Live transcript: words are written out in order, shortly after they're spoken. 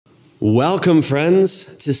Welcome, friends,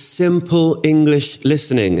 to Simple English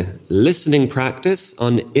Listening practice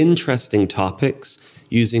on interesting topics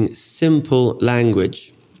using simple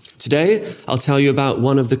language. Today, I'll tell you about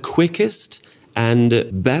one of the quickest and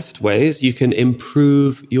best ways you can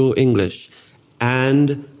improve your English,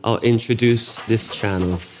 and I'll introduce this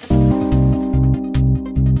channel.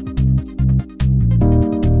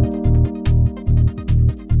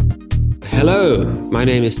 Hello, my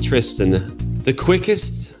name is Tristan. The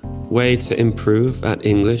quickest way to improve at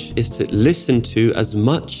English is to listen to as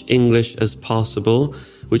much English as possible,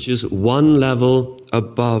 which is one level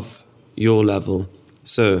above your level.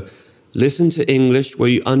 So listen to English where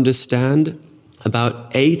you understand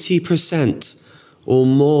about 80% or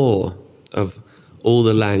more of all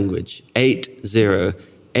the language.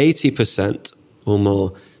 80% or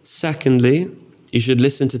more. Secondly, you should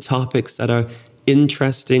listen to topics that are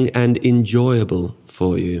interesting and enjoyable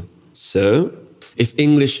for you. So, if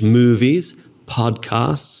English movies,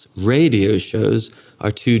 podcasts, radio shows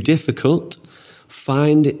are too difficult,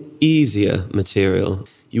 find easier material.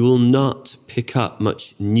 You will not pick up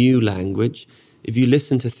much new language if you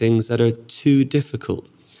listen to things that are too difficult.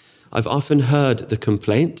 I've often heard the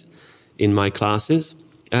complaint in my classes,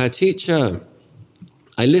 teacher,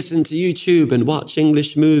 I listen to YouTube and watch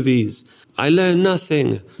English movies. I learn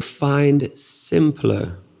nothing. Find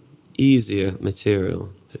simpler, easier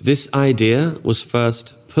material. This idea was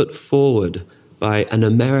first put forward by an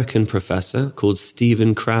American professor called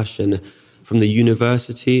Stephen Krashen from the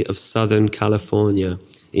University of Southern California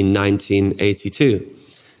in 1982.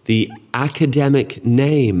 The academic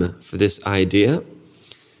name for this idea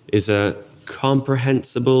is a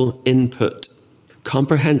comprehensible input.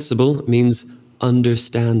 Comprehensible means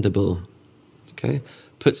understandable. Okay?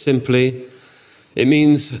 Put simply, it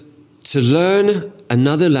means to learn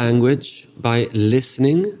another language by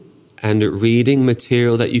listening and reading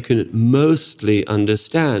material that you can mostly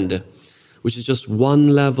understand, which is just one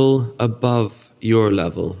level above your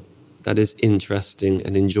level. That is interesting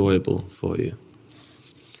and enjoyable for you.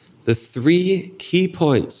 The three key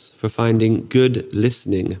points for finding good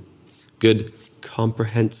listening, good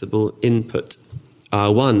comprehensible input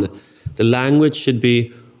are: one, the language should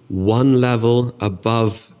be one level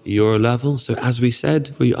above your level. So as we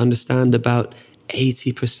said, where you understand about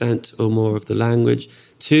 80% or more of the language.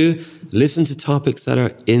 Two, listen to topics that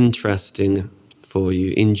are interesting for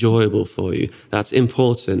you, enjoyable for you. That's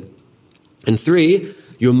important. And three,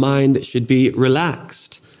 your mind should be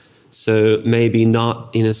relaxed. So maybe not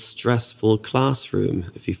in a stressful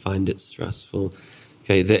classroom if you find it stressful.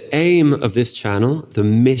 Okay, the aim of this channel, the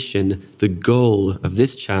mission, the goal of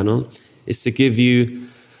this channel is to give you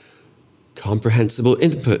comprehensible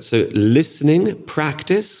input. So listening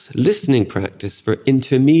practice for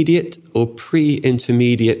intermediate or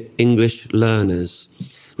pre-intermediate English learners,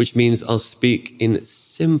 which means I'll speak in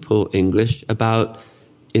simple English about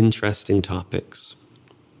interesting topics.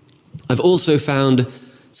 I've also found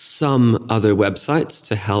some other websites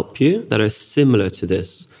to help you that are similar to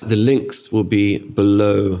this. The links will be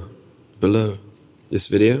below this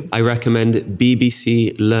video. I recommend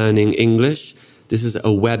BBC Learning English. This is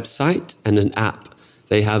a website and an app.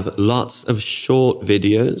 They have lots of short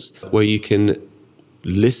videos where you can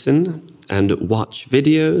listen and watch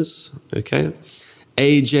videos, okay?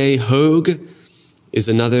 AJ Hogue is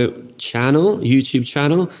another channel, YouTube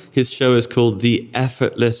channel. His show is called The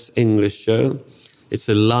Effortless English Show. It's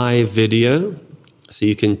a live video, so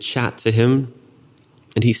you can chat to him.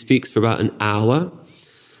 And he speaks for about an hour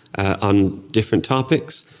on different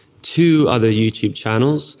topics. Two other YouTube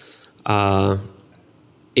channels are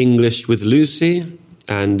English with Lucy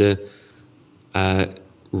and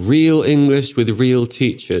Real English with Real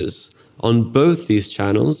Teachers. On both these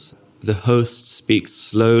channels, the host speaks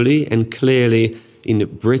slowly and clearly in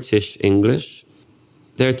British English.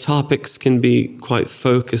 Their topics can be quite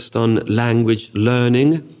focused on language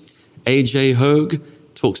learning. AJ Hogue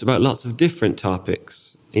talks about lots of different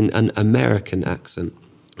topics in an American accent.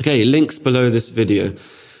 Okay, links below this video.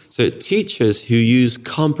 So teachers who use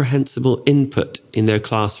comprehensible input in their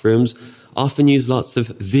classrooms often use lots of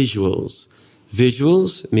visuals.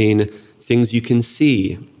 Visuals mean things you can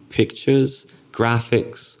see, pictures,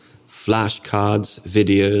 graphics, flashcards,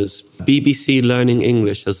 videos. BBC Learning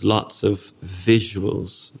English has lots of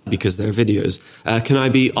visuals because they're videos. Can I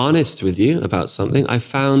be honest with you about something? I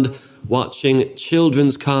found watching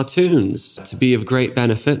children's cartoons to be of great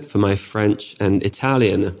benefit for my French and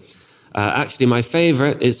Italian. Actually, my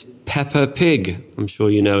favorite is Peppa Pig. I'm sure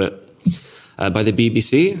you know it. By the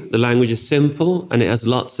BBC. The language is simple and it has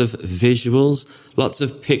lots of visuals, lots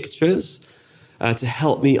of pictures to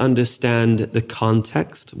help me understand the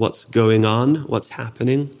context, what's going on, what's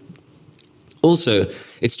happening. Also,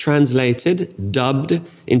 it's translated, dubbed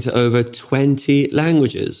into over 20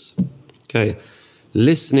 languages. Okay,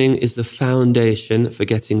 listening is the foundation for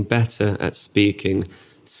getting better at speaking.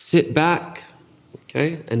 Sit back,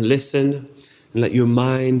 okay, and listen and let your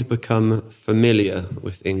mind become familiar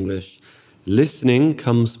with English. Listening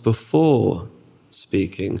comes before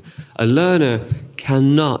speaking. A learner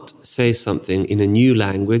cannot say something in a new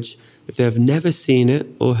language if they have never seen it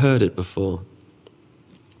or heard it before.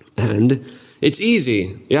 And it's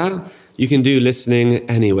easy, yeah? You can do listening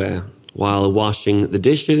anywhere, while washing the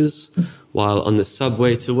dishes, while on the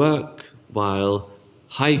subway to work, while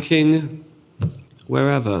hiking,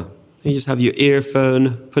 wherever. You just have your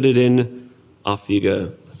earphone, put it in, off you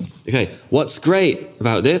go. Okay, what's great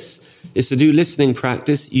about this is to do listening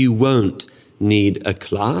practice, you won't need a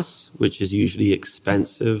class, which is usually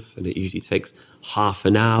expensive, and it usually takes half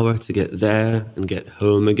an hour to get there and get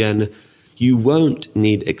home again. You won't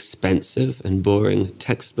need expensive and boring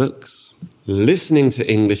textbooks. Listening to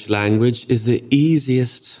English language is the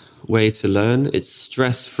easiest way to learn. It's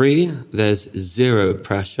stress-free, there's zero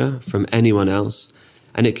pressure from anyone else,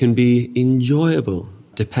 and it can be enjoyable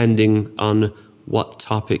depending on what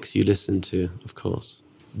topics you listen to, of course.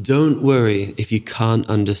 Don't worry if you can't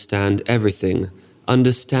understand everything.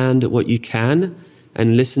 Understand what you can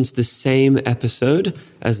and listen to the same episode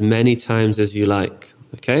as many times as you like,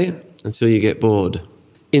 okay? Until you get bored.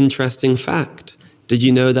 Interesting fact. Did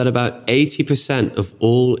you know that about 80% of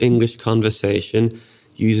all English conversation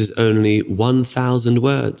uses only 1,000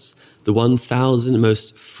 words? The 1,000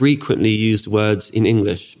 most frequently used words in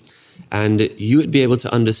English. And you would be able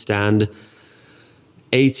to understand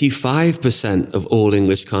 85% of all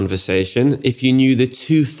English conversation if you knew the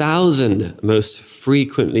 2,000 most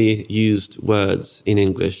frequently used words in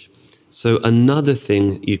English. So another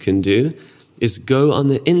thing you can do is go on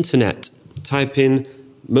the internet, type in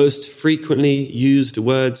most frequently used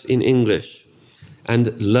words in English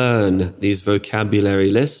and learn these vocabulary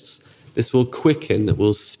lists. This will quicken,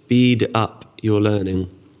 will speed up your learning.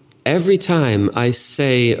 Every time I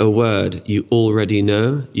say a word you already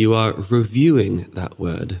know, you are reviewing that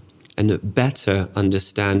word and better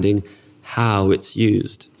understanding how it's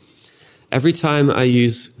used. Every time I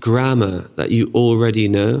use grammar that you already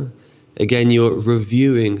know, again, you're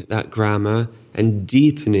reviewing that grammar and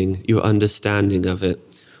deepening your understanding of it.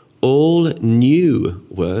 All new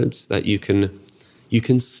words that you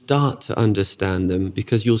can start to understand them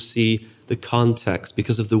because you'll see the context,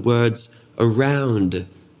 because of the words around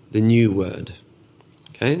the new word.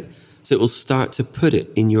 Okay? So it will start to put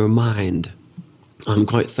it in your mind. I'm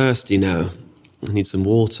quite thirsty now. I need some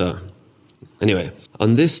water. Anyway,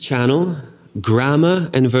 on this channel, grammar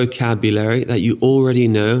and vocabulary that you already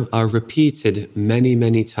know are repeated many,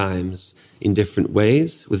 many times in different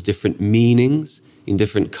ways, with different meanings, in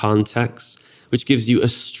different contexts, which gives you a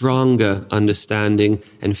stronger understanding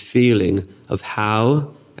and feeling of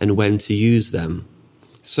how and when to use them.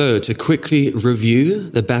 So, to quickly review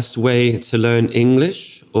the best way to learn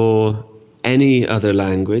English or any other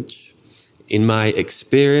language, in my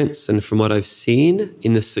experience and from what I've seen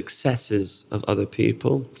in the successes of other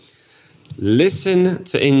people, listen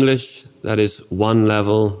to English that is one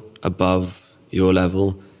level above your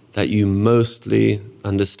level that you mostly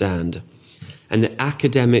understand. And the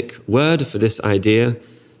academic word for this idea,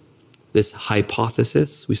 this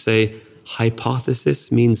hypothesis, we say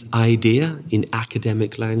hypothesis means idea in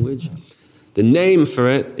academic language. The name for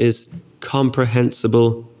it is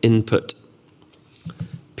comprehensible input.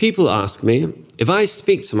 People ask me, if I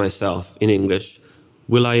speak to myself in English,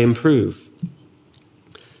 will I improve?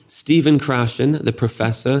 Stephen Krashen, the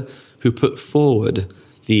professor who put forward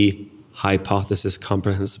the hypothesis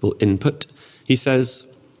comprehensible input, he says,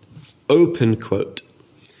 open quote,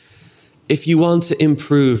 if you want to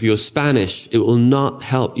improve your Spanish, it will not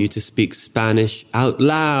help you to speak Spanish out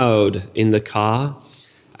loud in the car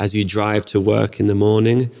as you drive to work in the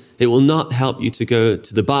morning. It will not help you to go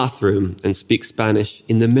to the bathroom and speak Spanish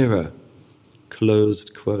in the mirror.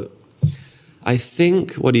 Closed quote. I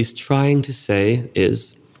think what he's trying to say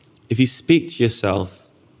is, if you speak to yourself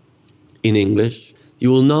in English,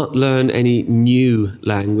 you will not learn any new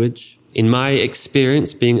language. In my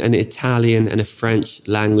experience, being an Italian and a French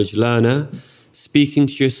language learner, speaking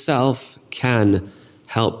to yourself can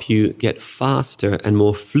help you get faster and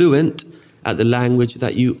more fluent at the language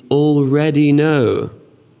that you already know.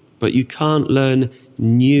 But you can't learn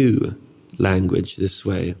new language this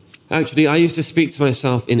way. Actually, I used to speak to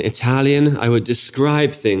myself in Italian. I would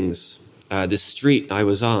describe things, the street I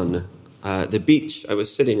was on, the beach I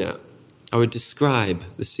was sitting at. I would describe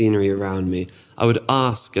the scenery around me. I would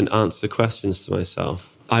ask and answer questions to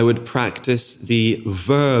myself. I would practice the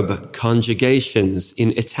verb conjugations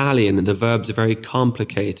in Italian. The verbs are very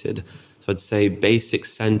complicated. So I'd say basic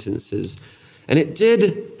sentences. And it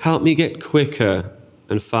did help me get quicker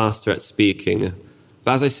and faster at speaking.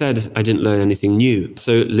 But as I said, I didn't learn anything new.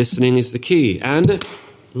 So listening is the key. And,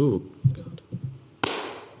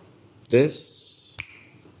 this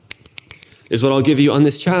is what I'll give you on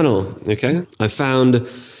this channel, okay? I found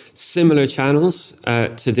similar channels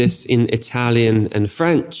to this in Italian and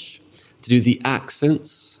French to do the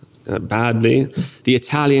accents badly. The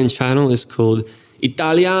Italian channel is called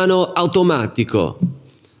Italiano Automatico.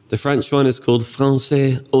 The French one is called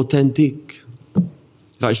Français Authentique.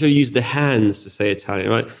 I should have used the hands to say Italian,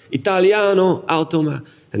 right? Italiano Automatico.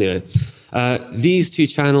 Anyway, these two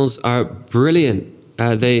channels are brilliant.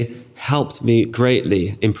 They helped me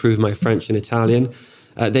greatly improve my French and Italian.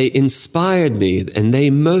 They inspired me and they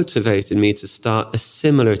motivated me to start a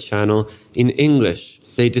similar channel in English.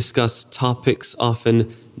 They discuss topics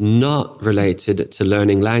often not related to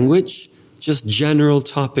learning language, just general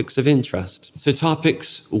topics of interest. So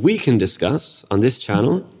topics we can discuss on this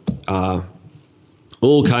channel are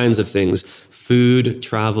all kinds of things: food,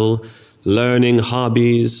 travel, learning,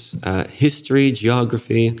 hobbies, history,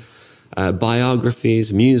 geography,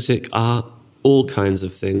 biographies, music, art, all kinds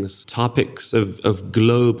of things, topics of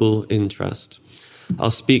global interest.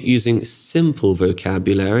 I'll speak using simple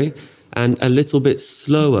vocabulary and a little bit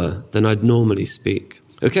slower than I'd normally speak.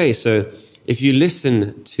 Okay, so if you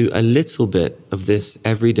listen to a little bit of this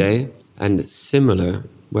every day and similar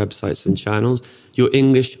websites and channels, your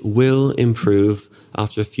English will improve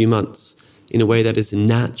after a few months in a way that is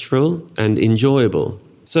natural and enjoyable.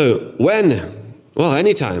 So when? Well,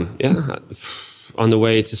 anytime, yeah. On the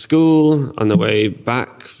way to school, on the way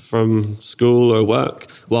back from school or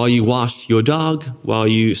work, while you wash your dog, while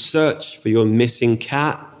you search for your missing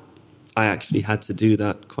cat. I actually had to do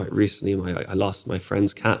that quite recently. I lost my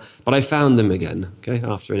friend's cat, but I found them again, okay,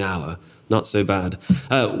 after an hour. Not so bad.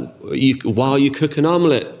 While you cook an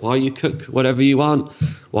omelette, while you cook whatever you want,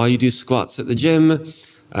 while you do squats at the gym,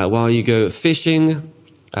 while you go fishing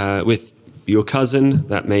with your cousin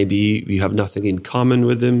that maybe you have nothing in common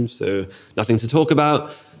with them, so nothing to talk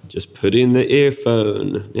about, just put in the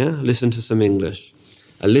earphone, yeah, listen to some English.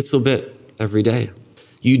 A little bit every day.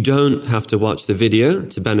 You don't have to watch the video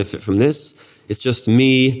to benefit from this. It's just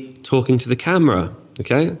me talking to the camera,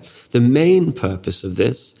 okay? The main purpose of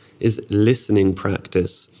this is listening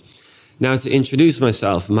practice. Now, to introduce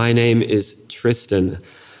myself, my name is Tristan.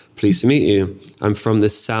 Pleased to meet you. I'm from the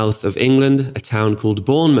south of England, a town called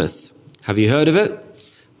Bournemouth. Have you heard of it?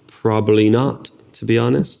 Probably not, to be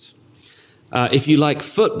honest. If you like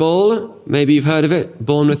football, maybe you've heard of it.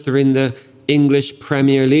 Bournemouth are in the English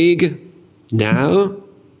Premier League now.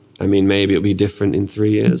 I mean, maybe it'll be different in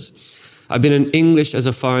 3 years. I've been an English as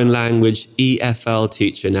a foreign language EFL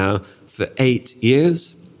teacher now for 8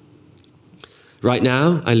 years. Right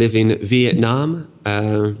now, I live in Vietnam.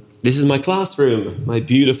 This is my classroom, my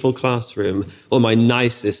beautiful classroom, or my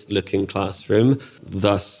nicest looking classroom.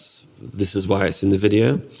 Thus, this is why it's in the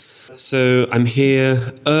video. So I'm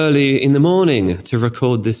here early in the morning to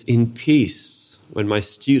record this in peace when my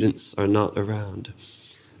students are not around.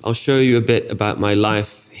 I'll show you a bit about my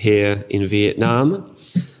life here in Vietnam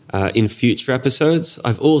in future episodes.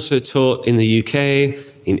 I've also taught in the UK,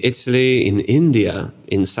 in Italy, in India,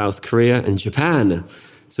 in South Korea and Japan.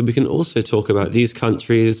 So we can also talk about these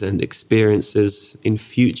countries and experiences in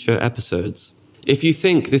future episodes. If you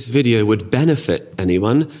think this video would benefit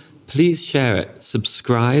anyone, please share it,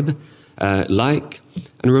 subscribe, like,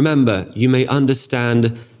 and remember, you may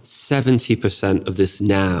understand 70% of this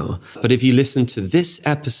now. But if you listen to this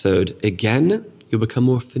episode again, you'll become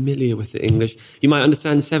more familiar with the English. You might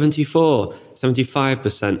understand 74,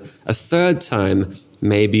 75%. A third time,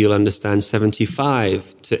 maybe you'll understand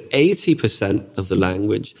 75 to 80% of the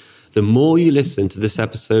language. The more you listen to this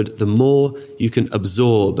episode, the more you can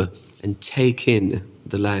absorb and take in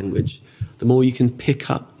the language. The more you can pick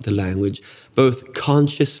up the language, both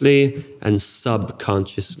consciously and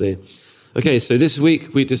subconsciously. Okay, so this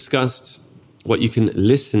week we discussed what you can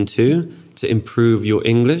listen to improve your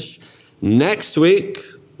English. Next week,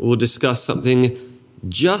 we'll discuss something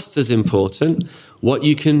just as important, what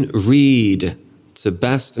you can read to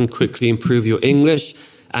best and quickly improve your English.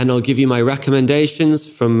 And I'll give you my recommendations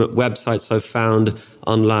from websites I've found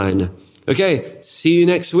online. Okay, see you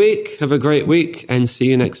next week. Have a great week and see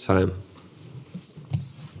you next time.